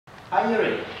Hi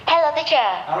Yuri. Hello teacher.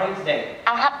 How are you today?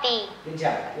 I'm happy. Good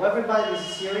job. Well everybody, this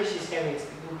is Yuri. She's having a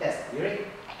speaking test.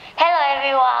 Yuri? Hello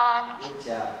everyone. Good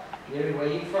job. Yuri, where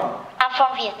are you from? I'm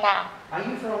from Vietnam. Are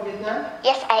you from Vietnam?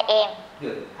 Yes, I am.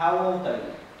 Good. How old are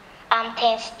you? I'm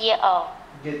 10 years old.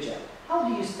 Good job. How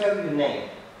do you spell your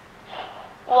name?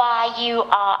 Yuri.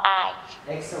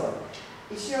 Excellent.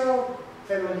 Is your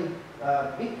family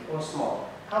big or small?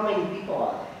 How many people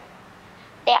are there?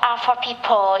 There are 4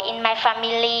 people in my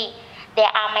family. There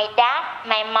are my dad,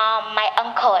 my mom, my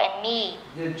uncle, and me.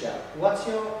 Good job. What's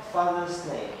your father's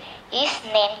name? His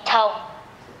name Thong.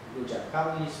 Good job.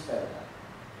 How do you spell that?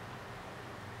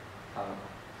 How?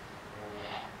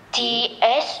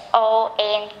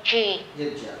 Thong.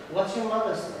 Good job. What's your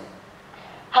mother's name?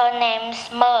 Her name's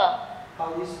Mer.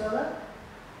 How do you spell that?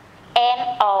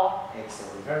 Mo.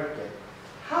 Excellent. Very good.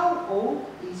 How old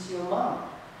is your mom?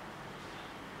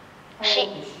 How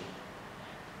old is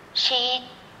she?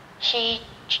 She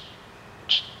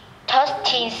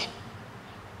 13.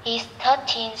 He's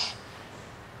 13.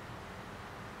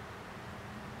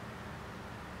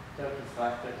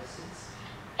 35, 36?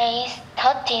 He's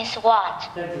 31.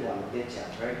 31. Good job.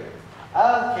 Very good.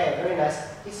 Okay, very nice.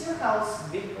 Is your house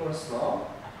big or small?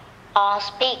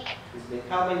 Speak. It's big.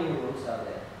 How many rooms are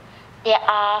there? There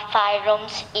are 5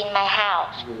 rooms in my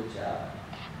house. Good job.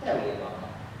 Tell me about that.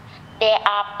 There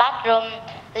are bathroom,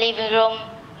 living room,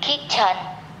 kitchen,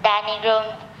 dining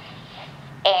room,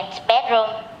 and bedroom.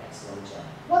 Excellent job.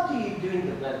 What do you do in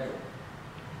the bedroom?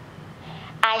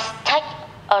 I take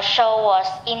a shower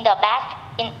in the bath.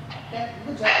 Okay,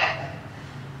 good job.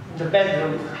 The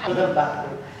bedroom, to the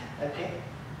bathroom. Okay.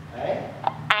 Alright.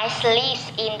 I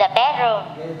sleep in the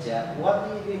bedroom. Good job. What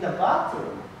do you do in the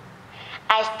bathroom?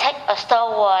 I take a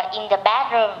shower in the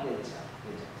bathroom. Good job.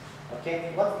 Good job.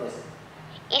 Okay, what's this?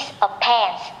 It's a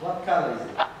pants. What color is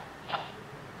it?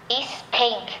 It's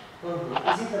pink.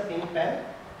 Is it the pink pen?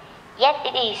 Yes,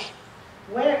 it is.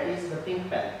 Where is the pink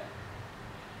pen?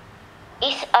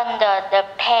 It's under the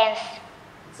pants.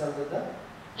 It's under the?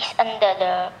 It's under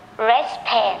the red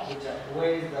pants. Good job.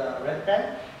 Where is the red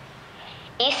pen?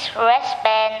 It's red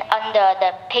pen under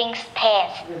the pink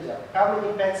pants. Good job. How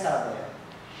many pens are there?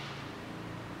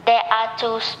 There are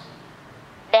two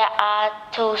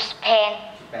pens.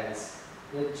 2 pens.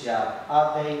 Good job.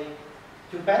 Are they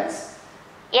 2 pens?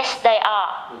 Yes, they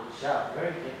are. Good job.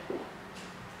 Very good.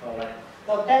 Alright.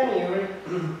 Now tell me, Yuri,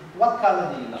 what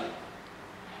color do you like?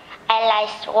 I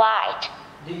like white.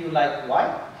 Do you like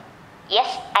white?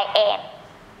 Yes, I am.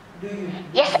 Do you?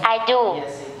 Yes, I do.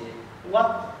 Yes, I do.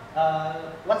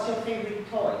 What's your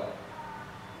favorite toy?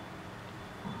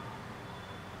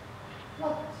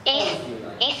 What toy do you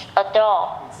like? It's a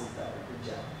doll. It's a doll.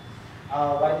 Good job.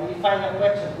 Why do you find a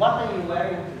question? What are you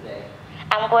wearing today?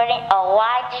 I'm wearing a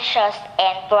white t-shirt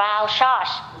and brown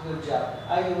shorts. Good job.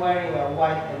 Are you wearing a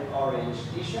white and orange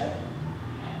t-shirt?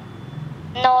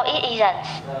 No, it isn't.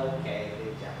 Okay,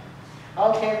 good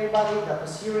job. Okay, everybody, that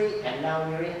was Yuri, and now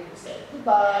Yuri, say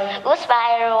goodbye.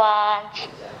 Goodbye, everyone.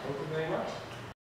 Good job.